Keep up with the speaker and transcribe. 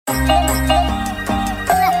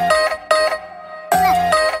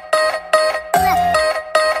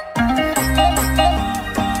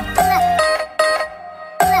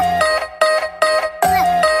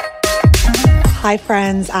Hi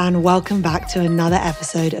friends, and welcome back to another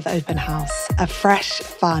episode of Open House, a fresh,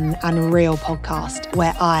 fun and real podcast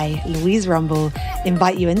where I, Louise Rumble,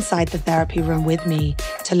 invite you inside the therapy room with me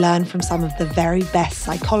to learn from some of the very best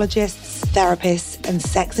psychologists, therapists and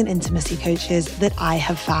sex and intimacy coaches that I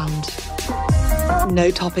have found.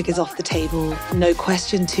 No topic is off the table, no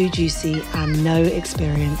question too juicy and no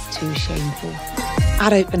experience too shameful.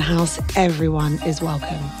 At Open House, everyone is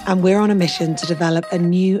welcome. And we're on a mission to develop a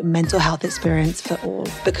new mental health experience for all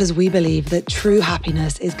because we believe that true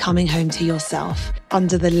happiness is coming home to yourself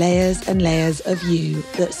under the layers and layers of you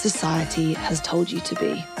that society has told you to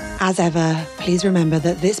be. As ever, please remember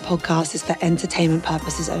that this podcast is for entertainment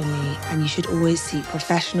purposes only, and you should always seek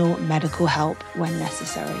professional medical help when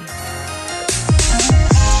necessary.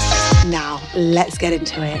 Now, let's get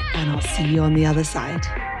into it, and I'll see you on the other side.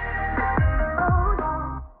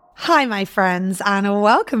 Hi, my friends, and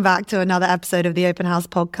welcome back to another episode of the Open House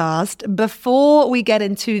podcast. Before we get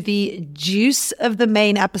into the juice of the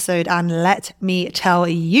main episode, and let me tell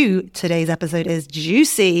you, today's episode is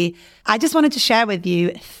juicy, I just wanted to share with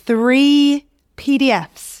you 3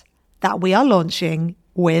 PDFs that we are launching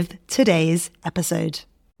with today's episode.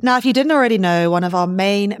 Now, if you didn't already know, one of our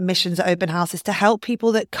main missions at Open House is to help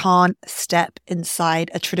people that can't step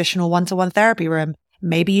inside a traditional one-to-one therapy room.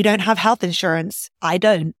 Maybe you don't have health insurance. I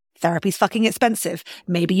don't. Therapy's fucking expensive.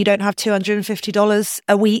 Maybe you don't have $250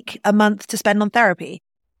 a week, a month to spend on therapy.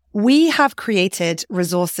 We have created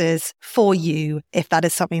resources for you if that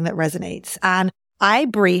is something that resonates. And I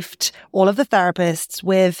briefed all of the therapists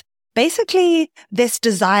with basically this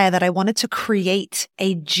desire that I wanted to create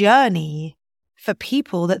a journey for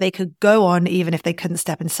people that they could go on even if they couldn't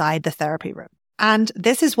step inside the therapy room. And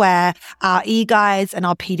this is where our e-guides and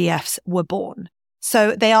our PDFs were born.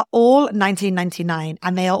 So they are all $19.99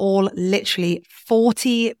 and they are all literally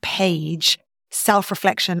 40-page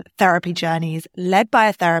self-reflection therapy journeys led by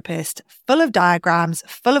a therapist, full of diagrams,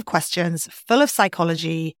 full of questions, full of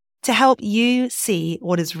psychology to help you see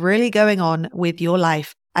what is really going on with your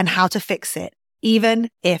life and how to fix it, even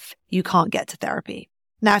if you can't get to therapy.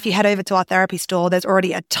 Now, if you head over to our therapy store, there's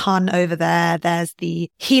already a ton over there. There's the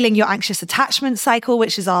Healing Your Anxious Attachment Cycle,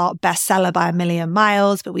 which is our bestseller by a million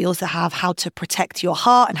miles. But we also have How to Protect Your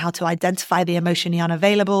Heart and How to Identify the Emotionally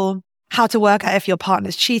Unavailable, How to Work Out If Your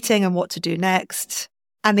Partner's Cheating and What to Do Next,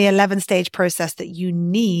 and the 11-stage process that you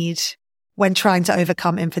need when trying to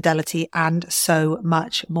overcome infidelity, and so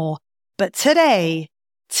much more. But today,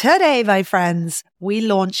 my friends, we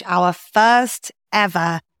launch our first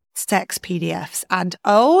ever sex PDFs. And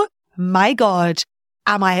oh my God,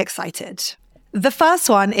 am I excited. The first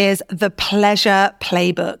one is the Pleasure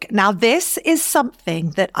Playbook. Now, this is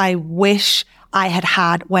something that I wish I had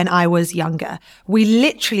had when I was younger. We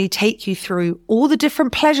literally take you through all the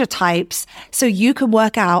different pleasure types so you can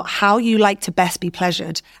work out how you like to best be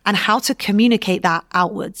pleasured and how to communicate that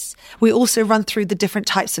outwards. We also run through the different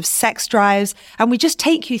types of sex drives, and we just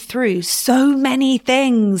take you through so many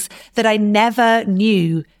things that I never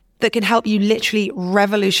knew that can help you literally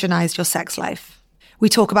revolutionize your sex life. We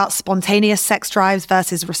talk about spontaneous sex drives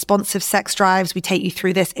versus responsive sex drives. We take you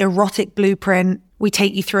through this erotic blueprint. We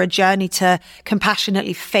take you through a journey to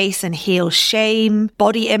compassionately face and heal shame,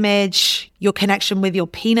 body image, your connection with your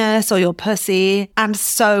penis or your pussy, and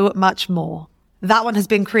so much more. That one has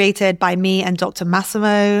been created by me and Dr.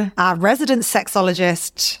 Massimo, our resident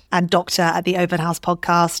sexologist and doctor at the Open House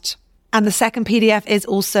podcast. And the second PDF is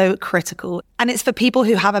also critical. And it's for people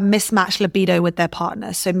who have a mismatched libido with their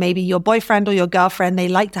partner. So maybe your boyfriend or your girlfriend, they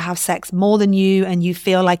like to have sex more than you and you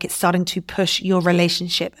feel like it's starting to push your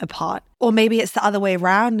relationship apart. Or maybe it's the other way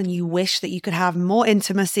around and you wish that you could have more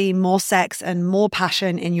intimacy, more sex, and more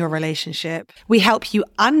passion in your relationship. We help you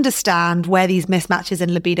understand where these mismatches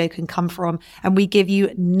in libido can come from. And we give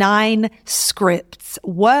you 9 scripts,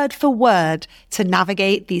 word for word, to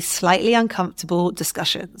navigate these slightly uncomfortable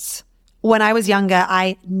discussions. When I was younger,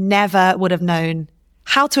 I never would have known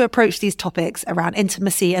how to approach these topics around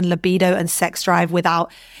intimacy and libido and sex drive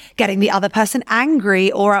without getting the other person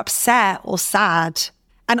angry or upset or sad.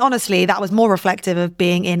 And honestly, that was more reflective of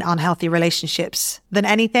being in unhealthy relationships than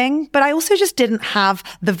anything. But I also just didn't have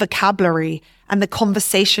the vocabulary and the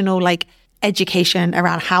conversational education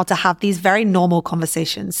around how to have these very normal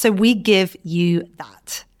conversations. So we give you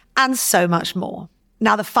that and so much more.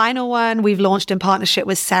 Now, the final one we've launched in partnership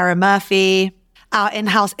with Sarah Murphy, our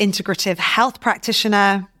in-house integrative health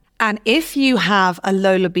practitioner. And if you have a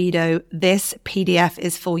low libido, this PDF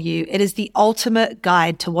is for you. It is the ultimate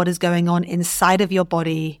guide to what is going on inside of your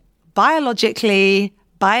body, biologically,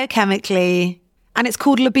 biochemically, and it's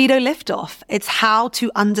called Libido Liftoff. It's how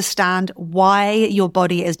to understand why your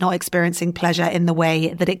body is not experiencing pleasure in the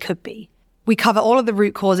way that it could be. We cover all of the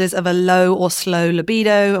root causes of a low or slow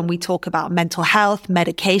libido, and we talk about mental health,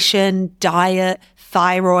 medication, diet,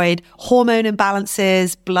 thyroid, hormone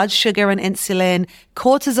imbalances, blood sugar and insulin,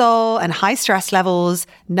 cortisol and high stress levels,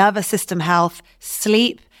 nervous system health,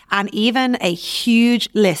 sleep, and even a huge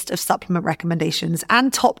list of supplement recommendations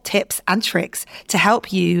and top tips and tricks to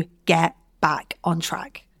help you get back on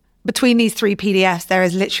track. Between these 3 PDFs, there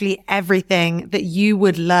is literally everything that you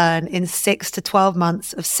would learn in 6 to 12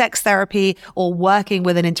 months of sex therapy or working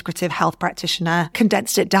with an integrative health practitioner,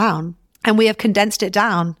 condensed it down. And we have condensed it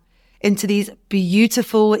down into these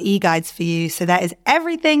beautiful e-guides for you. So that is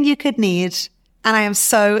everything you could need. And I am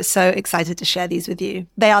so excited to share these with you.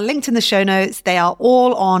 They are linked in the show notes. They are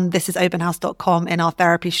all on thisisopenhouse.com in our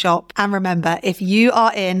therapy shop. And remember, if you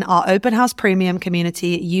are in our Open House Premium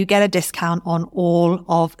community, you get a discount on all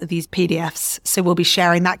of these PDFs. So we'll be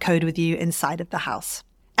sharing that code with you inside of the house.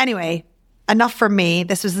 Anyway, enough from me.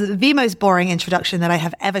 This was the most boring introduction that I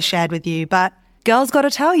have ever shared with you, but girls got to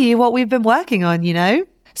tell you what we've been working on, you know?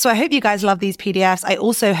 So I hope you guys love these PDFs. I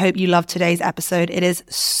also hope you love today's episode. It is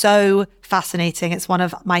so fascinating. It's one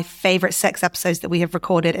of my favorite sex episodes that we have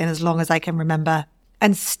recorded in as long as I can remember.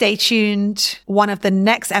 And stay tuned. One of the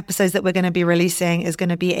next episodes that we're going to be releasing is going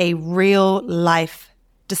to be a real life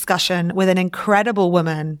discussion with an incredible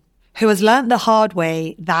woman who has learned the hard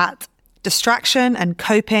way that distraction and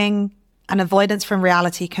coping and avoidance from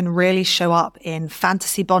reality can really show up in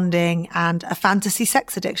fantasy bonding and a fantasy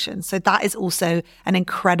sex addiction. So that is also an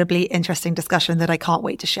incredibly interesting discussion that I can't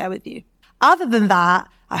wait to share with you. Other than that,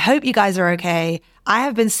 I hope you guys are okay. I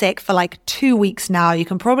have been sick for like 2 weeks now. You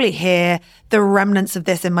can probably hear the remnants of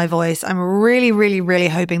this in my voice. I'm really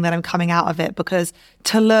hoping that I'm coming out of it because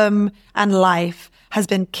Tulum and life has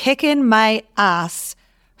been kicking my ass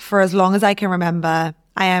for as long as I can remember.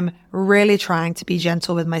 I am really trying to be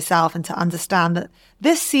gentle with myself and to understand that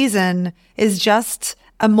this season is just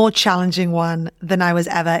a more challenging one than I was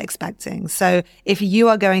ever expecting. So if you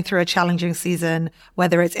are going through a challenging season,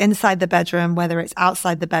 whether it's inside the bedroom, whether it's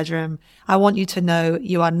outside the bedroom, I want you to know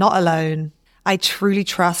you are not alone. I truly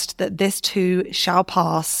trust that this too shall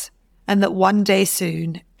pass and that one day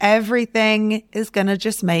soon, everything is going to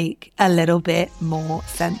just make a little bit more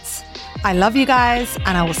sense. I love you guys,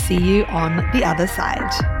 and I will see you on the other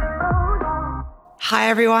side. Hi,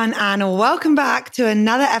 everyone, and welcome back to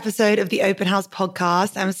another episode of the Open House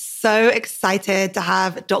podcast. I'm so excited to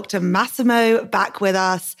have Dr. Massimo back with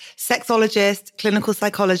us, sexologist, clinical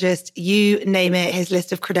psychologist, you name it. His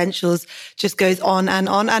list of credentials just goes on and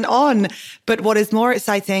on and on. But what is more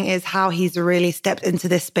exciting is how he's really stepped into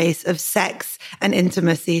this space of sex and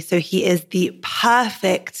intimacy. So he is the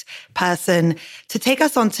perfect person to take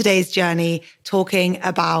us on today's journey, talking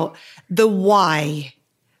about the why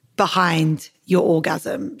behind your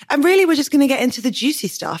orgasm. And really, we're just going to get into the juicy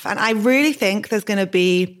stuff. And I really think there's going to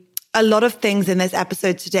be a lot of things in this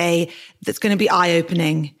episode today that's going to be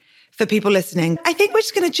eye-opening for people listening. I think we're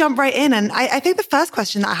just going to jump right in. And I think the first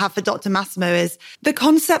question that I have for Dr. Massimo is the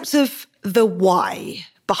concept of the why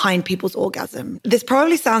behind people's orgasm. This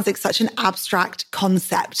probably sounds like such an abstract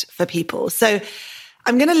concept for people. So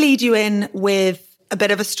I'm going to lead you in with a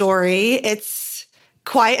bit of a story. It's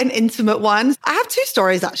quite an intimate one. I have 2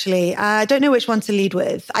 stories, actually. I don't know which one to lead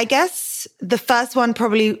with. I guess the first one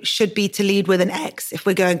probably should be to lead with an ex, if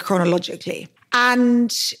we're going chronologically.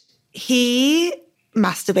 And he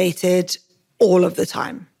masturbated all of the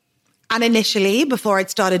time. And initially, before I'd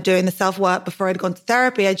started doing the self-work, before I'd gone to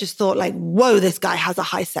therapy, I just thought like, whoa, this guy has a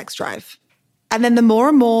high sex drive. And then the more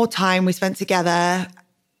and more time we spent together,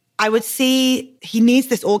 I would see he needs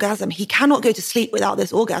this orgasm. He cannot go to sleep without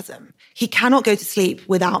this orgasm. He cannot go to sleep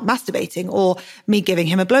without masturbating or me giving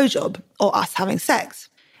him a blowjob or us having sex.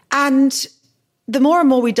 And the more and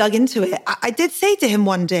more we dug into it, I did say to him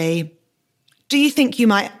one day, do you think you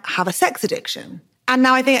might have a sex addiction? And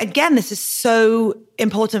now I think, again, this is so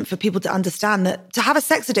important for people to understand that to have a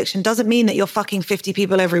sex addiction doesn't mean that you're fucking 50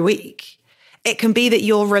 people every week. It can be that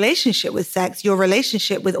your relationship with sex, your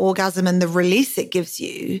relationship with orgasm and the release it gives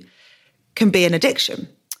you can be an addiction.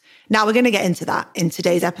 Now, we're going to get into that in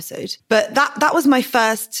today's episode. But that was my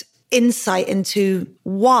first insight into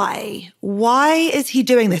why. Why is he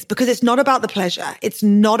doing this? Because it's not about the pleasure. It's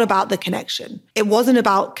not about the connection. It wasn't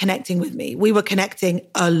about connecting with me. We were connecting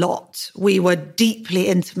a lot. We were deeply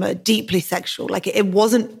intimate, deeply sexual. Like it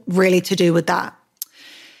wasn't really to do with that.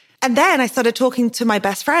 And then I started talking to my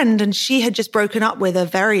best friend, and she had just broken up with a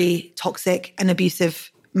very toxic and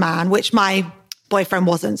abusive man, which my boyfriend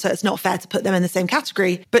wasn't, so it's not fair to put them in the same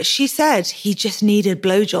category. But she said he just needed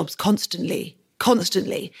blowjobs constantly.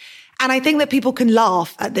 And I think that people can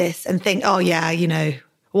laugh at this and think, oh yeah, you know,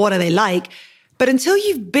 what are they like? But until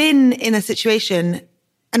you've been in a situation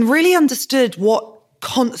and really understood what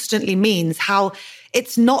constantly means, how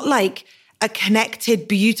it's not like a connected,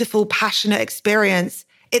 beautiful, passionate experience.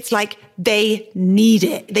 It's like they need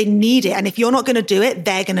it. They need it. And if you're not going to do it,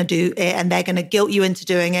 they're going to do it and they're going to guilt you into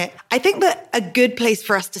doing it. I think that a good place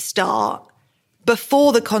for us to start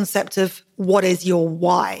before the concept of what is your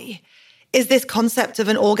why is this concept of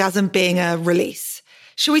an orgasm being a release.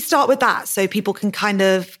 Should we start with that so people can kind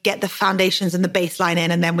of get the foundations and the baseline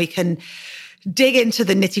in, and then we can dig into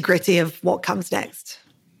the nitty-gritty of what comes next?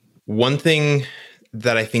 One thing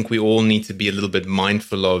that I think we all need to be a little bit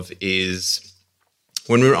mindful of is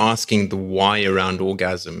when we're asking the why around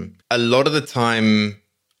orgasm, a lot of the time,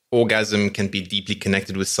 orgasm can be deeply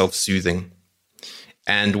connected with self-soothing.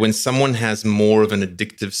 And when someone has more of an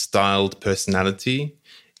addictive styled personality,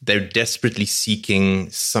 they're desperately seeking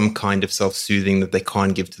some kind of self-soothing that they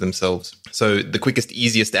can't give to themselves. So the quickest,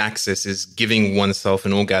 easiest access is giving oneself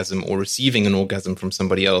an orgasm or receiving an orgasm from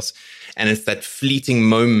somebody else. And it's that fleeting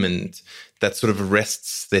moment that sort of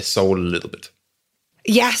rests their soul a little bit.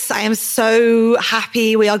 Yes, I am so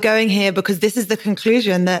happy we are going here, because this is the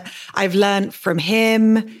conclusion that I've learned from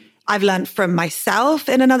him. I've learned from myself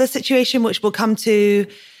in another situation, which we'll come to.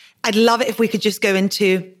 I'd love it if we could just go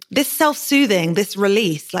into this self-soothing, this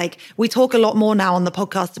release. Like, we talk a lot more now on the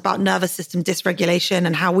podcast about nervous system dysregulation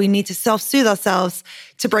and how we need to self-soothe ourselves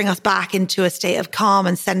to bring us back into a state of calm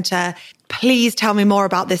and center. Please tell me more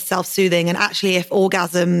about this self-soothing, and actually if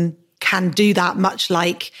orgasm can do that, much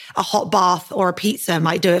like a hot bath or a pizza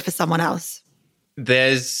might do it for someone else.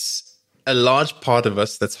 There's a large part of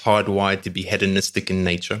us that's hardwired to be hedonistic in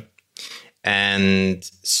nature and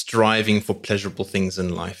striving for pleasurable things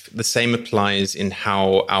in life. The same applies in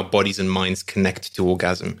how our bodies and minds connect to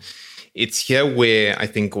orgasm. It's here where I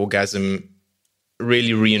think orgasm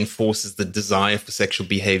really reinforces the desire for sexual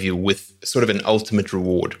behavior with sort of an ultimate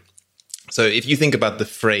reward. So if you think about the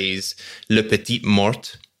phrase, le petit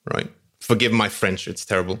mort, right? Forgive my French, it's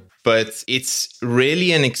terrible. But it's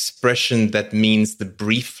really an expression that means the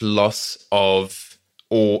brief loss of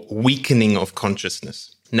or weakening of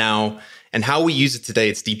consciousness. Now, and how we use it today,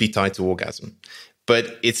 it's deeply tied to orgasm.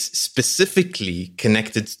 But it's specifically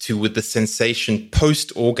connected to with the sensation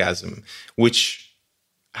post-orgasm, which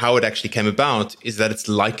how it actually came about is that it's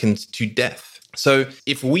likened to death. So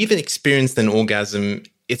if we've experienced an orgasm,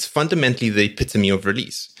 it's fundamentally the epitome of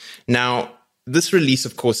release. Now, this release,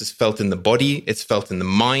 of course, is felt in the body, it's felt in the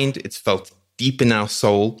mind, it's felt deep in our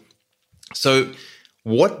soul. So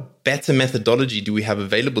what better methodology do we have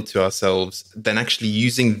available to ourselves than actually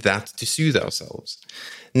using that to soothe ourselves?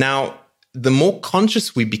 Now, the more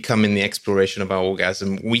conscious we become in the exploration of our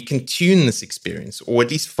orgasm, we can tune this experience, or at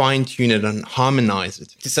least fine-tune it and harmonize it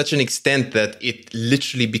to such an extent that it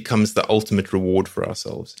literally becomes the ultimate reward for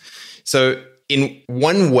ourselves. So in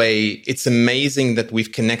one way, it's amazing that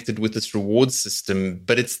we've connected with this reward system,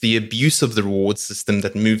 but it's the abuse of the reward system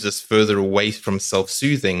that moves us further away from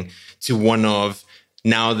self-soothing to one of,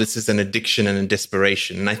 now this is an addiction and a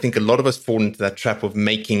desperation. And I think a lot of us fall into that trap of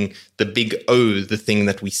making the big O the thing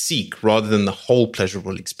that we seek rather than the whole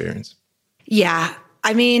pleasurable experience. Yeah.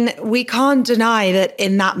 I mean, we can't deny that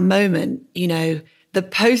in that moment, you know, the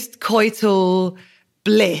post-coital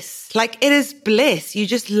bliss, like it is bliss. You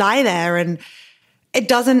just lie there and it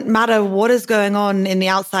doesn't matter what is going on in the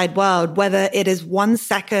outside world, whether it is 1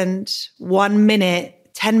 second, 1 minute,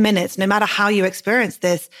 10 minutes, no matter how you experience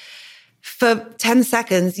this. For 10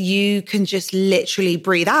 seconds, you can just literally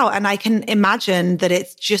breathe out. And I can imagine that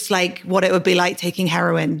it's just like what it would be like taking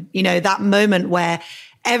heroin, you know, that moment where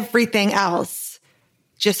everything else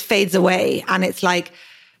just fades away. And it's like,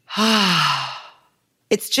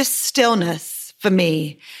 it's just stillness for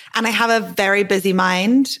me. And I have a very busy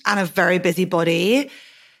mind and a very busy body.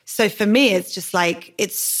 So for me, it's just like,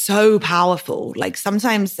 it's so powerful. Like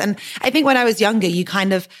sometimes, and I think when I was younger, you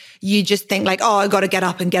just think like, oh, I got to get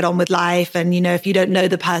up and get on with life. And, you know, if you don't know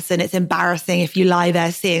the person, it's embarrassing if you lie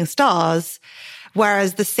there seeing stars.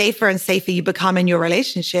 Whereas the safer and safer you become in your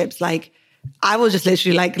relationships, like I will just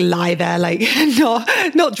literally like lie there, like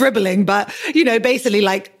not dribbling, but, you know, basically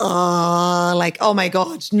like, oh my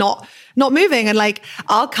God, not moving. And like,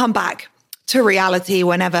 I'll come back to reality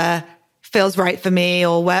whenever feels right for me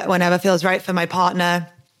or whenever feels right for my partner.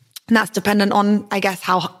 And that's dependent on, I guess,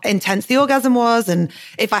 how intense the orgasm was and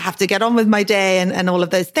if I have to get on with my day and all of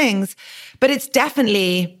those things. But it's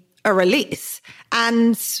definitely a release.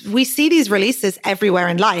 And we see these releases everywhere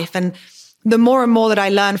in life. And the more and more that I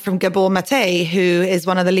learn from Gabor Mate, who is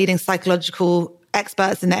one of the leading psychological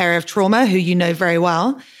experts in the area of trauma, who you know very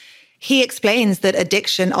well, He explains that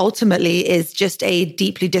addiction ultimately is just a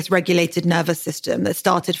deeply dysregulated nervous system that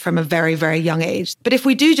started from a very, very young age. But if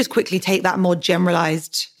we do just quickly take that more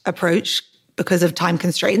generalized approach because of time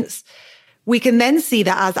constraints, we can then see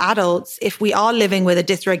that as adults, if we are living with a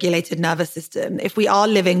dysregulated nervous system, if we are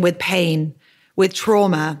living with pain, with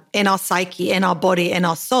trauma in our psyche, in our body, in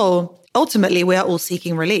our soul, ultimately we are all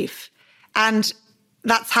seeking relief. And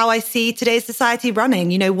that's how I see today's society running.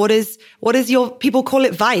 You know, what is your, people call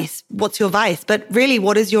it vice. What's your vice? But really,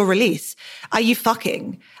 what is your release? Are you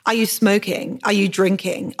fucking? Are you smoking? Are you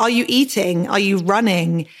drinking? Are you eating? Are you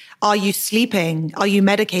running? Are you sleeping? Are you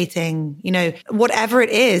medicating? You know, whatever it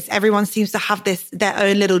is, everyone seems to have their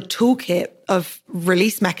own little toolkit of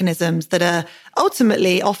release mechanisms that are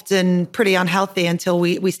ultimately often pretty unhealthy until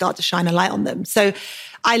we start to shine a light on them. So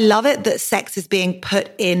I love it that sex is being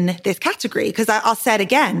put in this category because I'll say it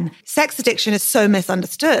again, sex addiction is so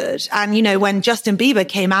misunderstood. And, you know, when Justin Bieber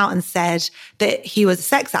came out and said that he was a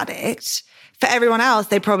sex addict, for everyone else,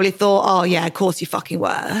 they probably thought, oh yeah, of course you fucking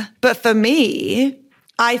were. But for me,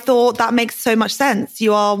 I thought that makes so much sense.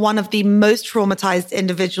 You are one of the most traumatized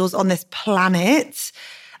individuals on this planet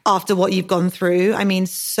after what you've gone through. I mean,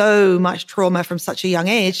 so much trauma from such a young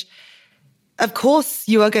age. Of course,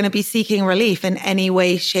 you are going to be seeking relief in any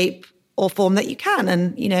way, shape, or form that you can.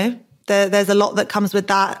 And, you know, there's a lot that comes with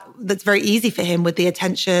that that's very easy for him with the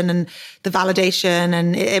attention and the validation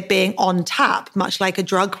and it being on tap, much like a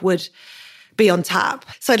drug would be on tap.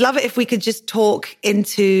 So I'd love it if we could just talk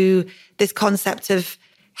into this concept of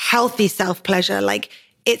healthy self-pleasure. Like,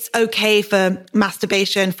 it's okay for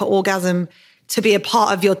masturbation, for orgasm to be a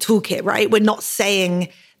part of your toolkit, right? We're not saying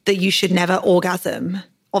that you should never orgasm.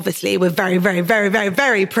 Obviously, we're very, very, very, very,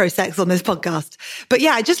 very pro-sex on this podcast. But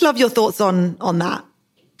yeah, I just love your thoughts on that.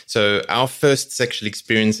 So our first sexual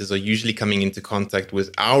experiences are usually coming into contact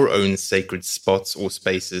with our own sacred spots or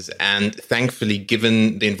spaces. And thankfully,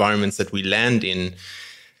 given the environments that we land in,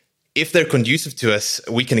 if they're conducive to us,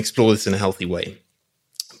 we can explore this in a healthy way.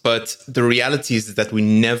 But the reality is that we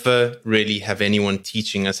never really have anyone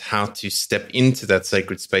teaching us how to step into that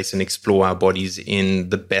sacred space and explore our bodies in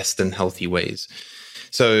the best and healthy ways.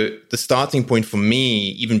 So the starting point for me,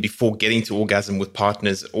 even before getting to orgasm with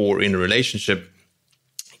partners or in a relationship,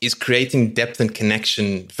 is creating depth and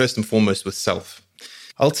connection, first and foremost, with self.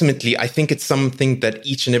 Ultimately, I think it's something that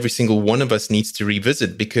each and every single one of us needs to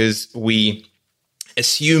revisit because we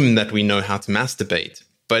assume that we know how to masturbate,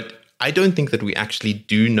 but I don't think that we actually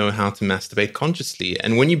do know how to masturbate consciously.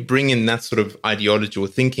 And when you bring in that sort of ideology or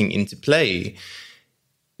thinking into play,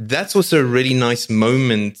 that's also a really nice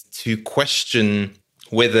moment to question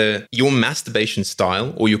whether your masturbation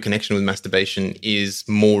style or your connection with masturbation is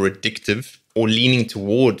more addictive or leaning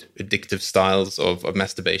toward addictive styles of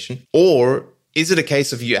masturbation, or is it a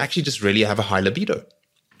case of you actually just really have a high libido?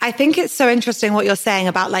 I think it's so interesting what you're saying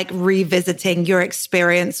about like revisiting your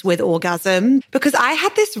experience with orgasm, because I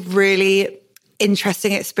had this really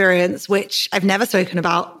interesting experience, which I've never spoken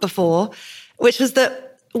about before, which was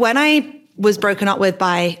that when I was broken up with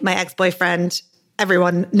by my ex-boyfriend,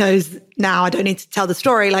 everyone knows now, I don't need to tell the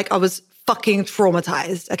story, like I was fucking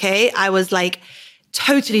traumatized, okay? I was like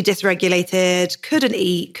totally dysregulated, couldn't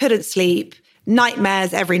eat, couldn't sleep,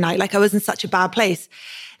 nightmares every night. Like I was in such a bad place.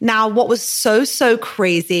 Now, what was so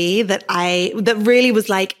crazy that really was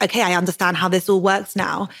like, okay, I understand how this all works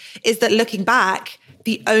now, is that looking back,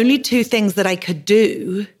 the only two things that I could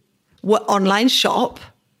do were online shop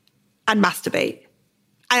and masturbate.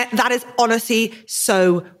 That is honestly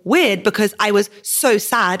so weird because I was so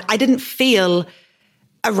sad. I didn't feel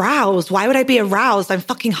aroused. Why would I be aroused? I'm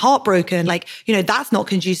fucking heartbroken. Like, you know, that's not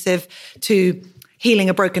conducive to healing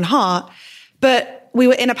a broken heart. But we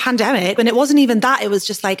were in a pandemic and it wasn't even that. It was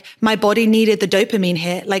just like my body needed the dopamine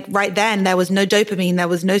hit. Like right then there was no dopamine, there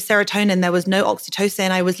was no serotonin, there was no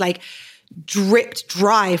oxytocin. I was like dripped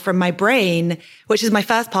dry from my brain, which is my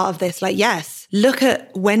first part of this. Like, yes, look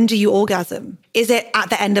at when do you orgasm? Is it at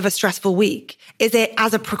the end of a stressful week? Is it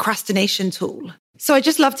as a procrastination tool? So I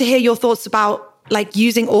just love to hear your thoughts about like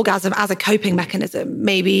using orgasm as a coping mechanism.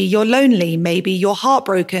 Maybe you're lonely, maybe you're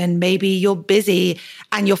heartbroken, maybe you're busy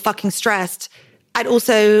and you're fucking stressed. I'd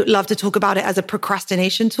also love to talk about it as a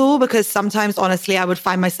procrastination tool because sometimes, honestly, I would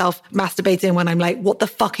find myself masturbating when I'm like, what the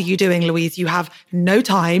fuck are you doing, Louise? You have no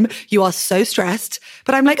time. You are so stressed.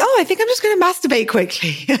 But I'm like, oh, I think I'm just going to masturbate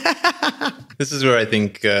quickly. This is where I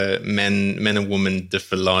think men and women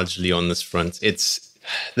differ largely on this front. It's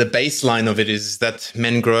the baseline of it is that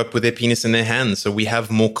men grow up with their penis in their hands. So we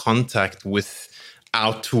have more contact with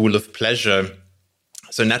our tool of pleasure.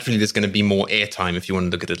 So naturally, there's going to be more airtime if you want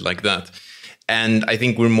to look at it like that. And I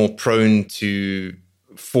think we're more prone to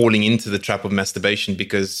falling into the trap of masturbation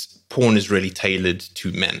because porn is really tailored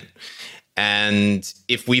to men. And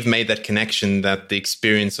if we've made that connection that the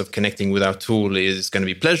experience of connecting with our tool is going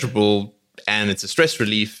to be pleasurable and it's a stress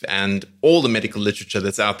relief, and all the medical literature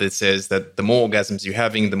that's out there says that the more orgasms you're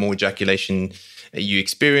having, the more ejaculation you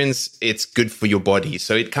experience, it's good for your body.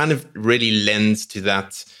 So it kind of really lends to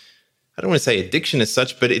that, I don't want to say addiction as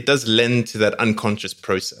such, but it does lend to that unconscious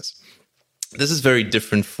process. This is very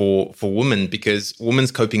different for women because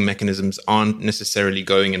women's coping mechanisms aren't necessarily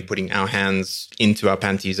going and putting our hands into our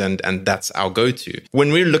panties and that's our go-to.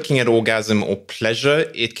 When we're looking at orgasm or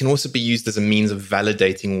pleasure, it can also be used as a means of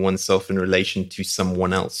validating oneself in relation to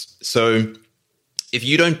someone else. So if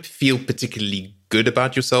you don't feel particularly good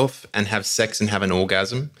about yourself and have sex and have an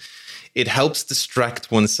orgasm, it helps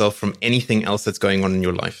distract oneself from anything else that's going on in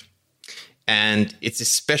your life. And it's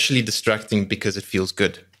especially distracting because it feels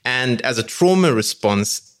good. And as a trauma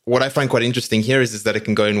response, what I find quite interesting here is that it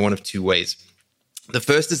can go in one of two ways. The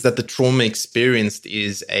first is that the trauma experienced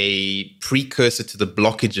is a precursor to the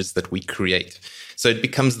blockages that we create. So it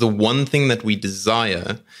becomes the one thing that we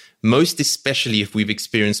desire, most especially if we've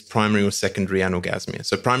experienced primary or secondary anorgasmia.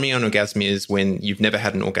 So primary anorgasmia is when you've never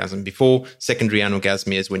had an orgasm before. Secondary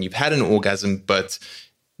anorgasmia is when you've had an orgasm, but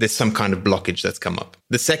there's some kind of blockage that's come up.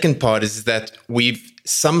 The second part is that we've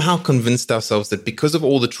somehow convinced ourselves that because of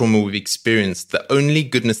all the trauma we've experienced, the only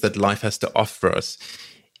goodness that life has to offer us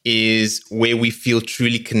is where we feel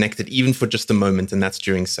truly connected, even for just a moment, and that's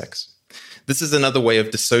during sex. This is another way of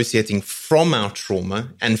dissociating from our trauma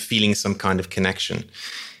and feeling some kind of connection.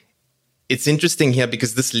 It's interesting here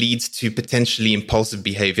because this leads to potentially impulsive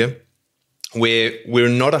behavior, where we're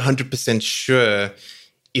not 100% sure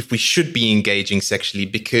if we should be engaging sexually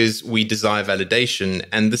because we desire validation.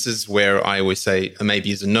 And this is where I always say a maybe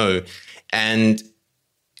is a no. And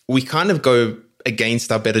we kind of go against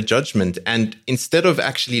our better judgment. And instead of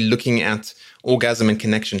actually looking at orgasm and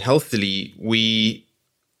connection healthily, we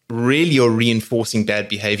really are reinforcing bad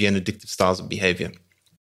behavior and addictive styles of behavior.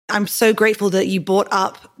 I'm so grateful that you brought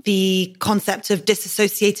up the concept of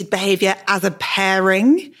disassociated behavior as a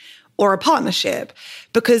pairing or a partnership,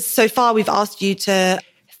 because so far we've asked you to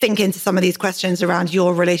think into some of these questions around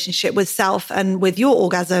your relationship with self and with your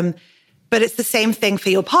orgasm, but it's the same thing for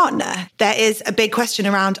your partner. There is a big question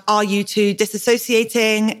around, are you two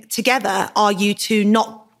disassociating together? Are you two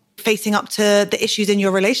not facing up to the issues in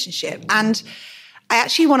your relationship? And I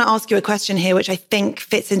actually want to ask you a question here, which I think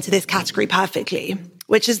fits into this category perfectly,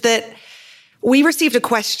 which is that we received a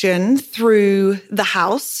question through the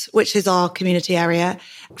house, which is our community area,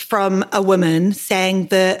 from a woman saying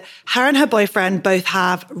that her and her boyfriend both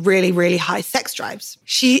have really, really high sex drives.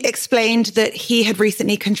 She explained that he had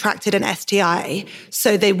recently contracted an STI,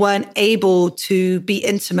 so they weren't able to be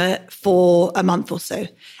intimate for a month or so.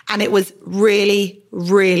 And it was really,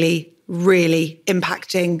 really, really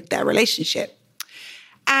impacting their relationship.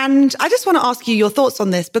 And I just want to ask you your thoughts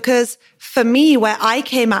on this, because for me, where I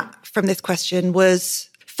came at from this question was,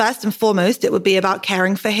 first and foremost, it would be about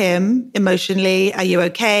caring for him emotionally. Are you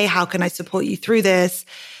okay? How can I support you through this?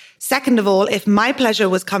 Second of all, if my pleasure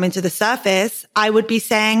was coming to the surface, I would be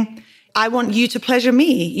saying, I want you to pleasure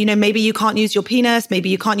me. You know, maybe you can't use your penis. Maybe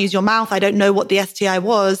you can't use your mouth. I don't know what the STI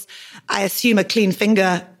was. I assume a clean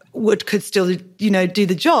finger could still, do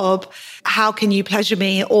the job. How can you pleasure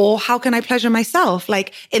me? Or how can I pleasure myself?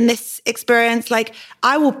 Like in this experience, like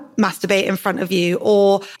I will masturbate in front of you,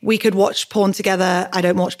 or we could watch porn together. I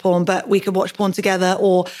don't watch porn, but we could watch porn together,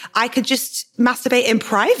 or I could just masturbate in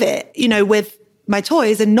private, with my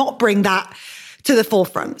toys and not bring that to the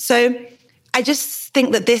forefront. So I just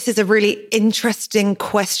think that this is a really interesting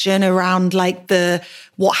question around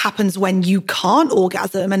what happens when you can't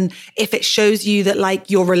orgasm, and if it shows you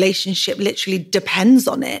that your relationship literally depends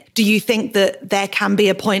on it. Do you think that there can be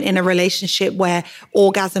a point in a relationship where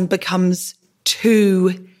orgasm becomes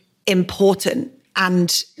too important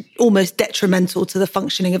and almost detrimental to the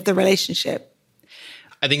functioning of the relationship?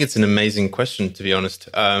 I think it's an amazing question, to be honest.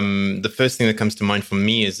 The first thing that comes to mind for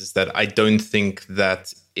me is that I don't think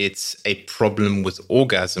that it's a problem with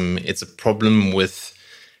orgasm. It's a problem with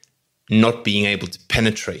not being able to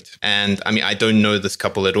penetrate. And I mean, I don't know this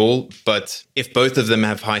couple at all, but if both of them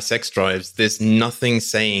have high sex drives, there's nothing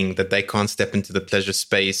saying that they can't step into the pleasure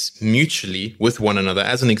space mutually with one another.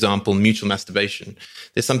 As an example, mutual masturbation.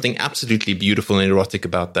 There's something absolutely beautiful and erotic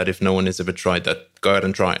about that. If no one has ever tried that, go out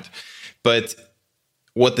and try it. But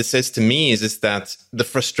what this says to me is that the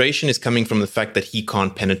frustration is coming from the fact that he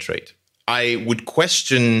can't penetrate. I would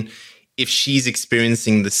question if she's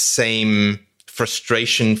experiencing the same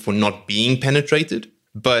frustration for not being penetrated.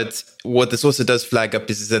 But what this also does flag up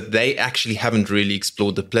is that they actually haven't really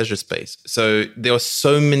explored the pleasure space. So there are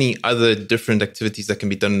so many other different activities that can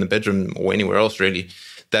be done in the bedroom or anywhere else, really,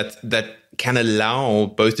 that can allow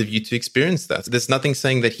both of you to experience that. There's nothing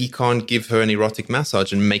saying that he can't give her an erotic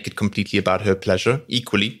massage and make it completely about her pleasure.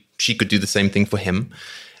 Equally, she could do the same thing for him.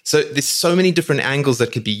 So there's so many different angles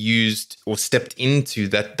that could be used or stepped into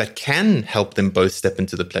that can help them both step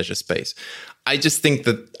into the pleasure space. I just think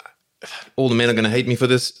that all the men are going to hate me for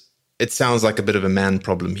this. It sounds like a bit of a man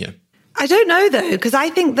problem here. I don't know, though, because I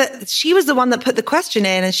think that she was the one that put the question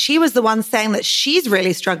in, and she was the one saying that she's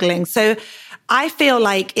really struggling. So I feel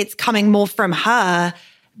like it's coming more from her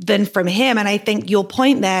than from him. And I think your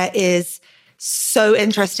point there is so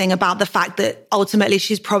interesting about the fact that ultimately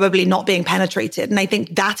she's probably not being penetrated. And I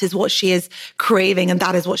think that is what she is craving, and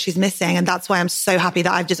that is what she's missing. And that's why I'm so happy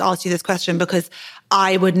that I've just asked you this question, because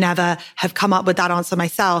I would never have come up with that answer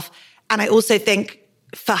myself. And I also think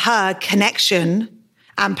for her, connection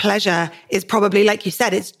and pleasure is probably, like you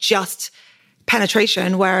said, it's just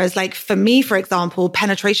penetration. Whereas like for me, for example,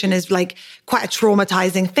 penetration is like quite a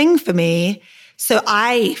traumatizing thing for me. So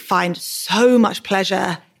I find so much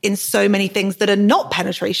pleasure in so many things that are not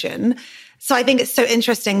penetration. So I think it's so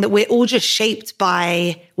interesting that we're all just shaped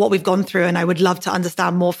by what we've gone through. And I would love to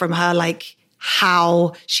understand more from her, like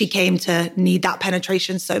how she came to need that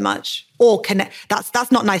penetration so much. Or connect.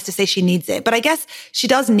 That's not nice to say she needs it, but I guess she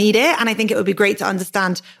does need it. And I think it would be great to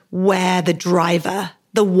understand where the driver,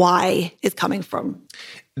 the why, is coming from.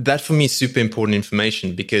 That for me is super important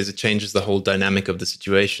information because it changes the whole dynamic of the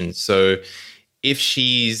situation. So if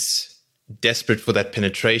she's desperate for that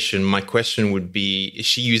penetration, my question would be, is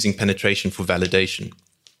she using penetration for validation?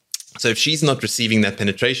 So if she's not receiving that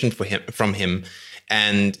penetration from him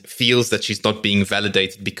and feels that she's not being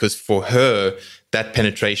validated because for her, that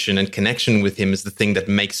penetration and connection with him is the thing that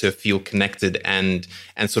makes her feel connected and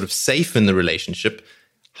sort of safe in the relationship,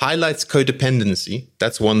 highlights codependency.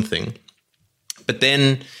 That's one thing. But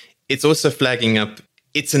then it's also flagging up,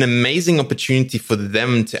 it's an amazing opportunity for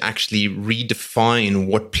them to actually redefine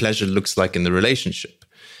what pleasure looks like in the relationship.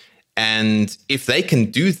 And if they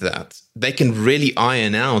can do that, they can really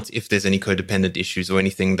iron out if there's any codependent issues or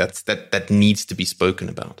anything that needs to be spoken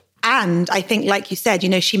about. And I think, like you said,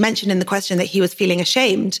 she mentioned in the question that he was feeling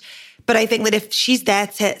ashamed. But I think that if she's there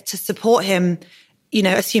to support him,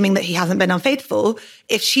 assuming that he hasn't been unfaithful,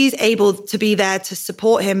 if she's able to be there to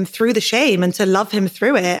support him through the shame and to love him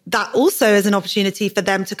through it, that also is an opportunity for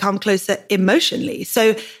them to come closer emotionally.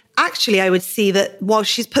 So actually, I would see that while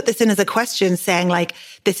she's put this in as a question saying like,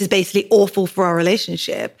 this is basically awful for our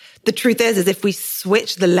relationship, the truth is if we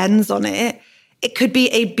switch the lens on it, it could be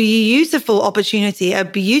a beautiful opportunity, a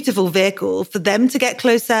beautiful vehicle for them to get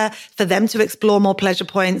closer, for them to explore more pleasure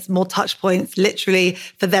points, more touch points, literally,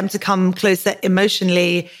 for them to come closer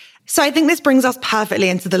emotionally. So I think this brings us perfectly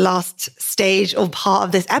into the last stage or part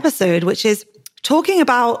of this episode, which is talking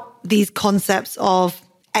about these concepts of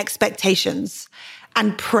expectations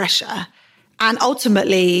and pressure. And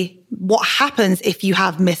ultimately, what happens if you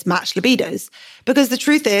have mismatched libidos? Because the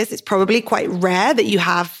truth is, it's probably quite rare that you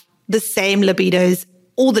have the same libidos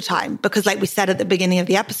all the time, because like we said at the beginning of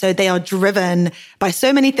the episode, they are driven by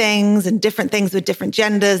so many things and different things with different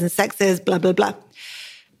genders and sexes, blah, blah, blah.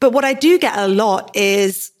 But what I do get a lot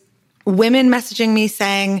is women messaging me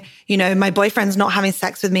saying, my boyfriend's not having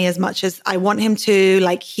sex with me as much as I want him to,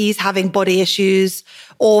 like he's having body issues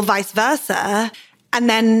or vice versa. And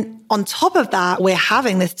then on top of that, we're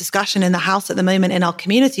having this discussion in the house at the moment in our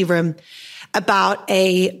community room about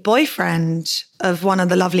a boyfriend of one of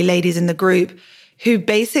the lovely ladies in the group who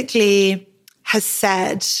basically has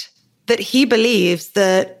said that he believes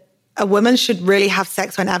that a woman should really have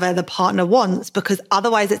sex whenever the partner wants, because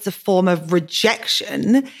otherwise it's a form of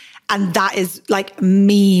rejection. And that is like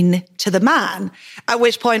mean to the man. At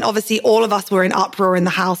which point, obviously, all of us were in uproar in the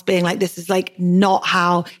house being like, this is like not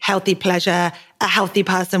how healthy pleasure, a healthy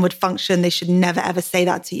person would function. They should never, ever say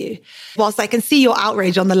that to you. Whilst I can see your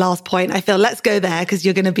outrage on the last point, I feel let's go there because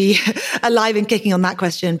you're going to be alive and kicking on that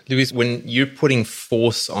question. Louise, when you're putting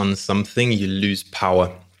force on something, you lose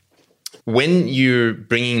power. When you're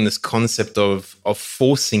bringing this concept of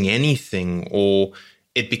forcing anything, or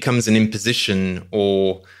it becomes an imposition,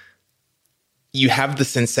 or you have the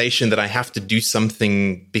sensation that I have to do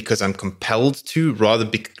something because I'm compelled to,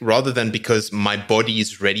 rather than because my body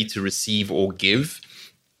is ready to receive or give,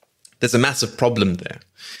 there's a massive problem there.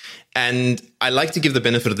 And I like to give the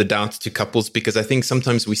benefit of the doubt to couples because I think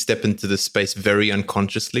sometimes we step into this space very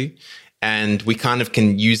unconsciously. And we kind of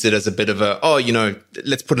can use it as a bit of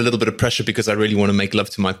let's put a little bit of pressure because I really want to make love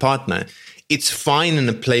to my partner. It's fine in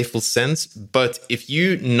a playful sense, but if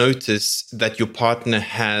you notice that your partner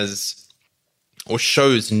has or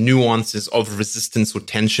shows nuances of resistance or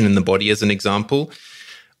tension in the body, as an example,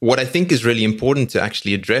 what I think is really important to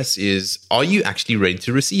actually address is, are you actually ready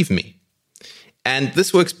to receive me? And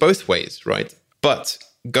this works both ways, right? But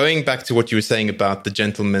going back to what you were saying about the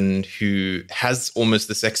gentleman who has almost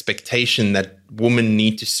this expectation that women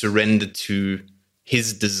need to surrender to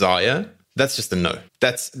his desire, that's just a no.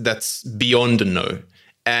 That's beyond a no.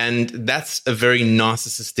 And that's a very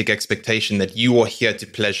narcissistic expectation that you are here to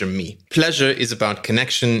pleasure me. Pleasure is about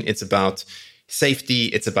connection. It's about safety.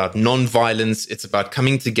 It's about non-violence. It's about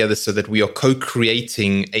coming together so that we are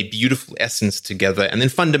co-creating a beautiful essence together. And then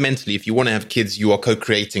fundamentally, if you want to have kids, you are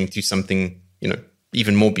co-creating to something,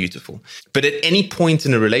 even more beautiful. But at any point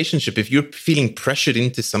in a relationship, if you're feeling pressured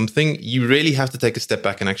into something, you really have to take a step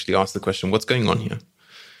back and actually ask the question, what's going on here?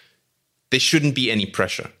 There shouldn't be any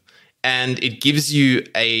pressure. And it gives you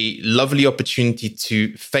a lovely opportunity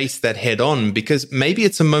to face that head on, because maybe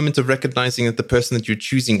it's a moment of recognizing that the person that you're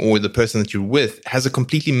choosing or the person that you're with has a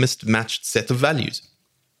completely mismatched set of values,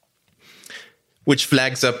 which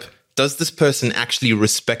flags up, does this person actually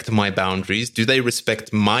respect my boundaries? Do they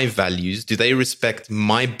respect my values? Do they respect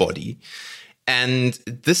my body? And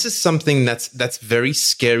this is something that's very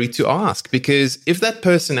scary to ask, because if that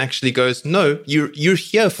person actually goes, no, you're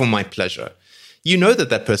here for my pleasure, you know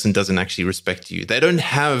that person doesn't actually respect you. They don't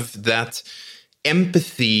have that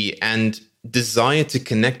empathy and desire to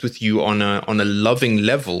connect with you on a loving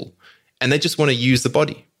level, and they just want to use the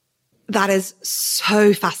body. That is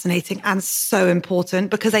so fascinating and so important,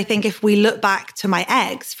 because I think if we look back to my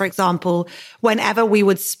ex, for example, whenever we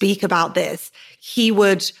would speak about this, he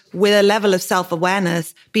would, with a level of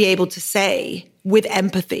self-awareness, be able to say with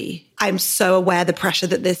empathy, I'm so aware the pressure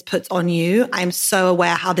that this puts on you. I'm so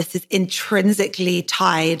aware how this is intrinsically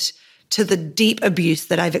tied to the deep abuse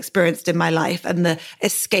that I've experienced in my life and the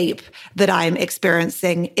escape that I'm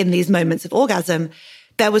experiencing in these moments of orgasm.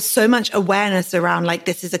 There was so much awareness around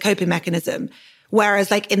this is a coping mechanism.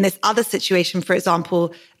 Whereas in this other situation, for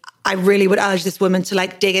example, I really would urge this woman to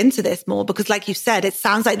dig into this more, because like you said, it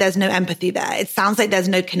sounds like there's no empathy there. It sounds like there's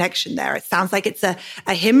no connection there. It sounds like it's a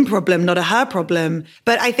him problem, not a her problem.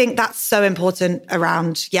 But I think that's so important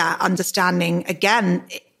around, understanding, again,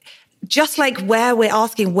 just like where we're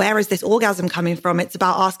asking, where is this orgasm coming from? It's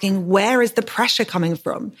about asking, where is the pressure coming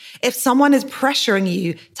from? If someone is pressuring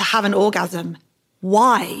you to have an orgasm,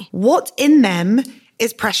 why? What in them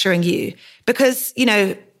is pressuring you? Because,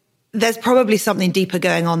 there's probably something deeper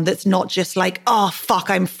going on that's not just oh, fuck,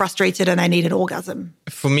 I'm frustrated and I need an orgasm.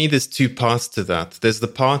 For me, there's two parts to that. There's the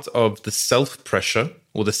part of the self-pressure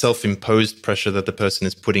or the self-imposed pressure that the person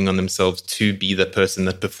is putting on themselves to be the person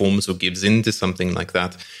that performs or gives into something like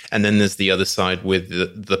that. And then there's the other side where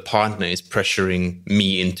the partner is pressuring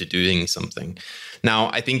me into doing something.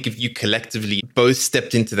 Now, I think if you collectively both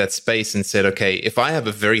stepped into that space and said, okay, if I have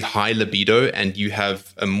a very high libido and you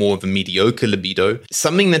have a more of a mediocre libido,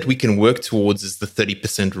 something that we can work towards is the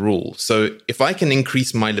 30% rule. So if I can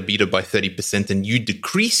increase my libido by 30% and you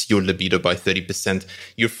decrease your libido by 30%,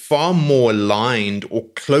 you're far more aligned or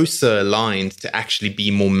closer aligned to actually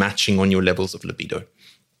be more matching on your levels of libido.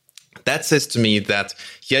 That says to me that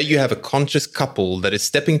here you have a conscious couple that is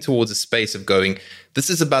stepping towards a space of going, this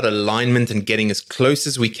is about alignment and getting as close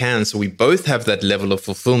as we can so we both have that level of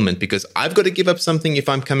fulfillment, because I've got to give up something if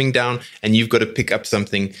I'm coming down and you've got to pick up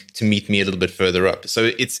something to meet me a little bit further up. So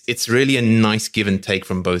it's really a nice give and take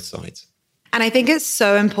from both sides. And I think it's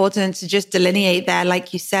so important to just delineate there,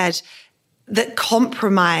 like you said, that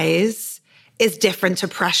compromise is different to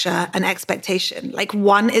pressure and expectation.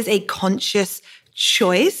 One is a conscious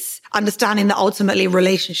choice, understanding that ultimately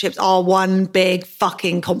relationships are one big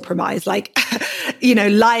fucking compromise.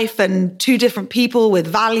 Life and two different people with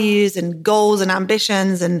values and goals and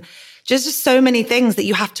ambitions and just so many things that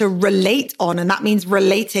you have to relate on. And that means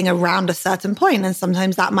relating around a certain point. And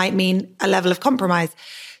sometimes that might mean a level of compromise.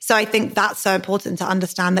 So I think that's so important to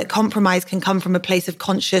understand that compromise can come from a place of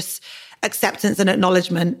conscious acceptance and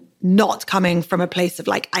acknowledgement, not coming from a place of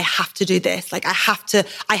I have to do this. I have to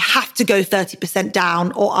go 30%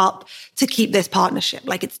 down or up to keep this partnership.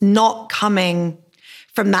 It's not coming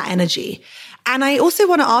from that energy. And I also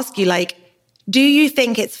want to ask you, do you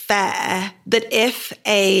think it's fair that if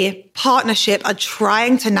a partnership are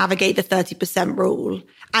trying to navigate the 30% rule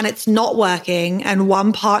and it's not working and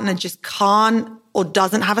one partner just can't or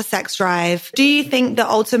doesn't have a sex drive, do you think that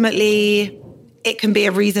ultimately it can be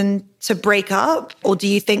a reason to break up? Or do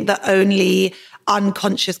you think that only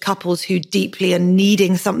unconscious couples who deeply are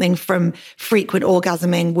needing something from frequent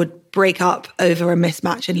orgasming would break up over a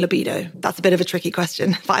mismatch in libido? That's a bit of a tricky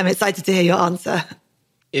question, but I'm excited to hear your answer.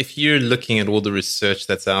 If you're looking at all the research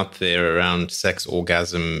that's out there around sex,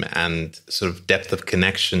 orgasm, and sort of depth of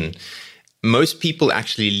connection, most people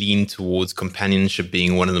actually lean towards companionship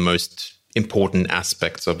being one of the most important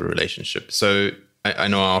aspects of a relationship. So I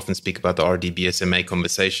know I often speak about the RDBSMA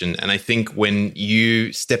conversation, and I think when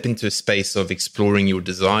you step into a space of exploring your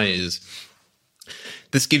desires,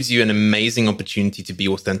 this gives you an amazing opportunity to be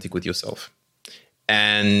authentic with yourself.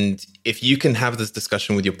 And if you can have this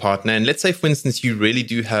discussion with your partner, and let's say, for instance, you really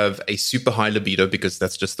do have a super high libido because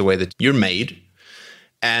that's just the way that you're made,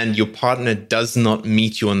 and your partner does not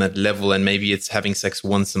meet you on that level, and maybe it's having sex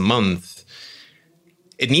once a month,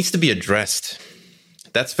 it needs to be addressed.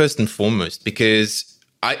 That's first and foremost, because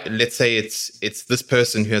let's say it's this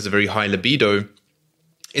person who has a very high libido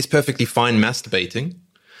is perfectly fine masturbating,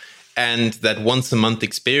 and that once a month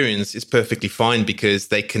experience is perfectly fine because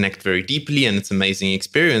they connect very deeply and it's an amazing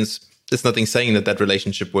experience. There's nothing saying that that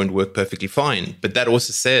relationship won't work perfectly fine. But that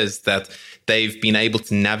also says that they've been able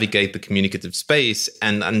to navigate the communicative space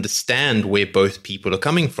and understand where both people are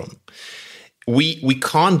coming from. We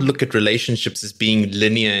can't look at relationships as being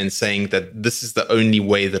linear and saying that this is the only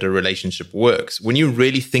way that a relationship works. When you're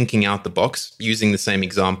really thinking out the box, using the same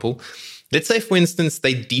example, let's say, for instance,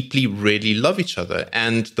 they deeply, really love each other,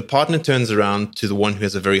 and the partner turns around to the one who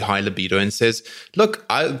has a very high libido and says, look,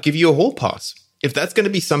 I'll give you a hall pass. If that's going to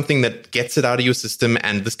be something that gets it out of your system,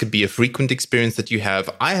 and this could be a frequent experience that you have,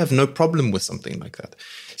 I have no problem with something like that.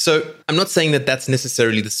 So I'm not saying that that's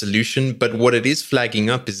necessarily the solution, but what it is flagging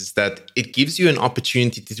up is that it gives you an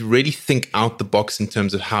opportunity to really think out the box in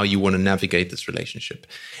terms of how you want to navigate this relationship.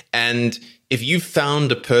 And if you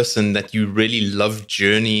found a person that you really love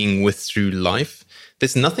journeying with through life,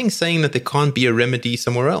 there's nothing saying that there can't be a remedy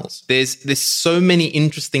somewhere else. There's so many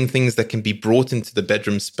interesting things that can be brought into the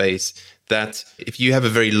bedroom space that if you have a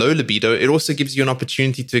very low libido, it also gives you an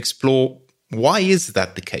opportunity to explore, why is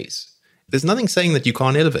that the case? There's nothing saying that you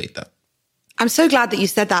can't elevate that. I'm so glad that you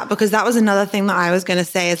said that, because that was another thing that I was going to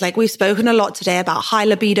say is, like, we've spoken a lot today about high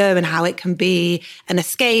libido and how it can be an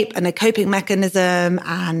escape and a coping mechanism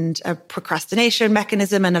and a procrastination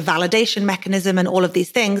mechanism and a validation mechanism and all of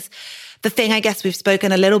these things. The thing I guess we've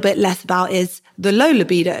spoken a little bit less about is the low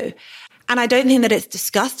libido. And I don't think that it's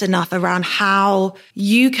discussed enough around how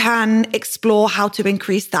you can explore how to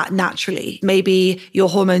increase that naturally. Maybe your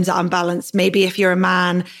hormones are unbalanced. Maybe if you're a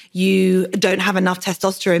man, you don't have enough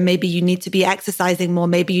testosterone. Maybe you need to be exercising more.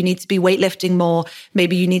 Maybe you need to be weightlifting more.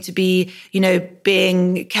 Maybe you need to be,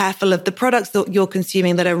 being careful of the products that you're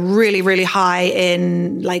consuming that are really, really high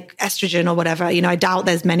in like estrogen or whatever. I doubt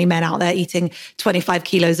there's many men out there eating 25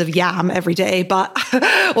 kilos of yam every day, but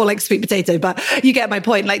or like sweet potato, but you get my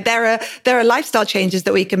point. Like there are lifestyle changes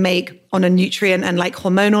that we can make on a nutrient and like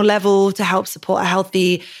hormonal level to help support a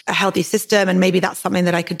healthy system. And maybe that's something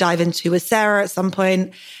that I could dive into with Sarah at some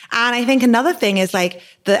point. And I think another thing is like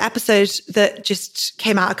the episode that just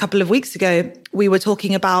came out a couple of weeks ago, we were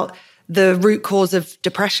talking about the root cause of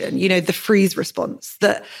depression, the freeze response,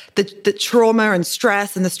 that the trauma and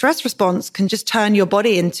stress, and the stress response can just turn your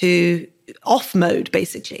body into off mode,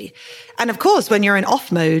 basically. And of course, when you're in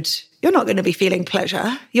off mode, you're not going to be feeling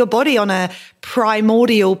pleasure. Your body on a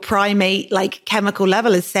primordial primate, like chemical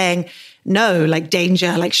level is saying, no, like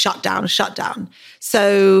danger, like shut down.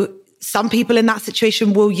 So some people in that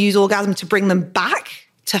situation will use orgasm to bring them back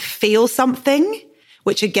to feel something,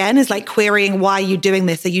 which again is like querying, why are you doing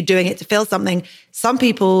this? Are you doing it to feel something? Some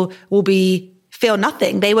people will feel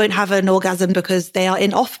nothing. They won't have an orgasm because they are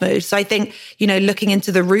in off mode. So I think, looking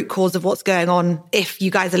into the root cause of what's going on, if you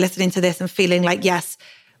guys are listening to this and feeling like, yes,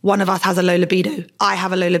 one of us has a low libido, I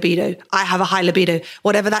have a low libido, I have a high libido,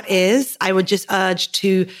 whatever that is, I would just urge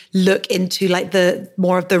to look into like the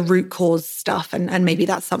more of the root cause stuff. And maybe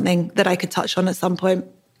that's something that I could touch on at some point.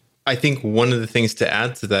 I think one of the things to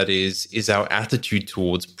add to that is our attitude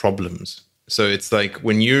towards problems. So it's like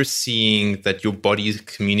when you're seeing that your body is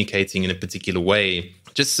communicating in a particular way,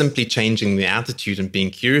 just simply changing the attitude and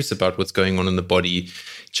being curious about what's going on in the body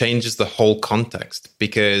changes the whole context.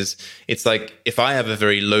 Because it's like, if I have a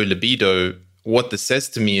very low libido, what this says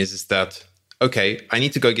to me is that, okay, I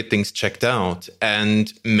need to go get things checked out.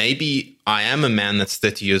 And maybe I am a man that's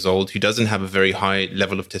 30 years old who doesn't have a very high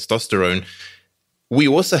level of testosterone. We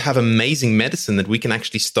also have amazing medicine that we can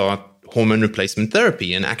actually start hormone replacement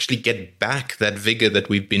therapy and actually get back that vigor that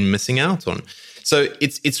we've been missing out on. So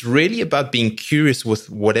it's really about being curious with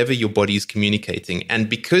whatever your body is communicating. And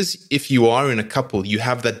because if you are in a couple, you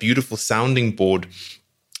have that beautiful sounding board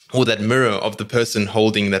or that mirror of the person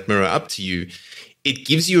holding that mirror up to you, it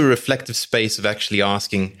gives you a reflective space of actually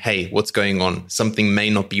asking, hey, what's going on? Something may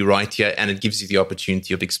not be right here. And it gives you the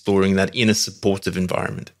opportunity of exploring that in a supportive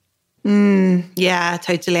environment. Yeah,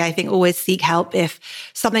 totally. I think always seek help if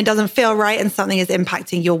something doesn't feel right and something is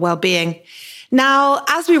impacting your well-being. Now,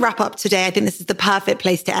 as we wrap up today, I think this is the perfect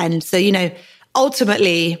place to end. So,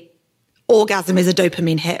 ultimately, orgasm is a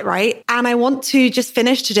dopamine hit, right? And I want to just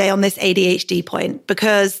finish today on this ADHD point,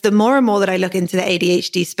 because the more and more that I look into the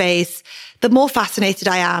ADHD space, the more fascinated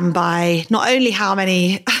I am by not only how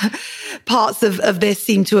many parts of this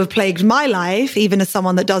seem to have plagued my life, even as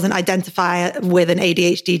someone that doesn't identify with an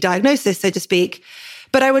ADHD diagnosis, so to speak,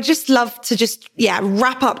 but I would just love to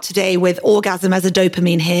wrap up today with orgasm as a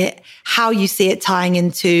dopamine hit, how you see it tying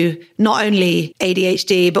into not only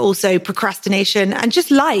ADHD, but also procrastination and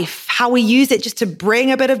just life, how we use it just to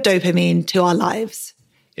bring a bit of dopamine to our lives.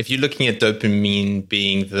 If you're looking at dopamine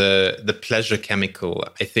being the pleasure chemical,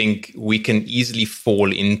 I think we can easily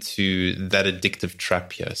fall into that addictive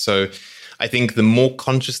trap here. So I think the more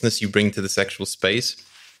consciousness you bring to the sexual space,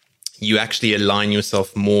 you actually align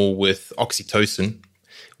yourself more with oxytocin,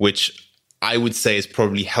 which I would say is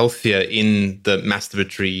probably healthier in the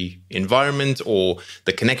masturbatory environment or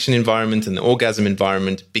the connection environment and the orgasm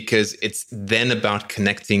environment, because it's then about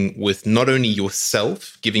connecting with not only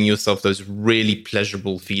yourself, giving yourself those really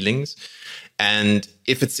pleasurable feelings. And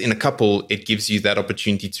if it's in a couple, it gives you that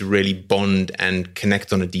opportunity to really bond and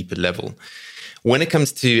connect on a deeper level. When it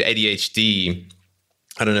comes to ADHD,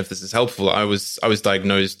 I don't know if this is helpful. I was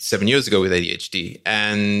diagnosed 7 years ago with ADHD,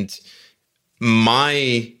 and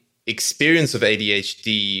my experience of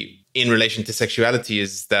ADHD in relation to sexuality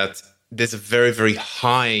is that there's a very, very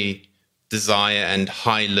high desire and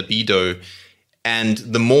high libido. And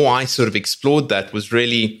the more I sort of explored that, was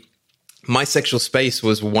really my sexual space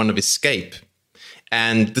was one of escape.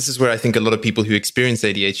 And this is where I think a lot of people who experience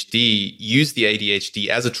ADHD use the ADHD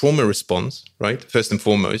as a trauma response, right? First and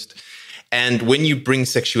foremost. And when you bring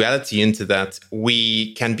sexuality into that,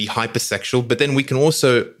 we can be hypersexual, but then we can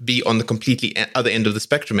also be on the completely other end of the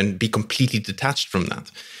spectrum and be completely detached from that.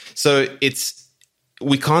 So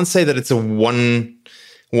we can't say that it's a one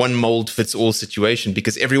mold fits all situation,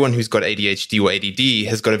 because everyone who's got ADHD or ADD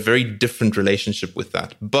has got a very different relationship with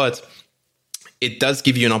that. But it does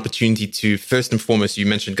give you an opportunity to, first and foremost, you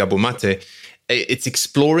mentioned Gabo Mate, it's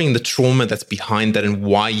exploring the trauma that's behind that and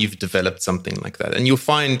why you've developed something like that. And you'll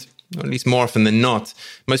find, or at least more often than not,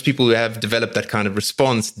 most people who have developed that kind of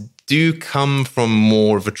response do come from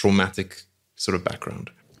more of a traumatic sort of background.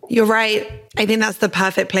 You're right. I think that's the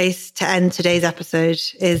perfect place to end today's episode,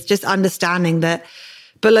 is just understanding that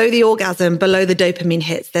below the orgasm, below the dopamine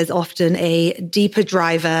hits, there's often a deeper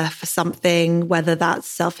driver for something, whether that's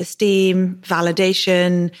self-esteem,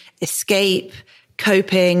 validation, escape,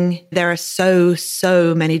 coping. There are so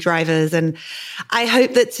many drivers. And I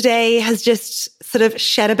hope that today has just sort of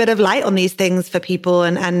shed a bit of light on these things for people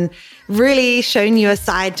and really shown you a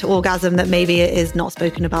side to orgasm that maybe it is not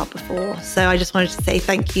spoken about before. So I just wanted to say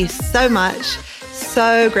thank you so much.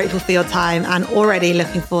 So grateful for your time, and already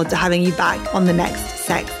looking forward to having you back on the next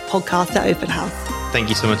sex podcast at Open House. Thank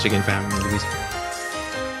you so much again for having me, Louise.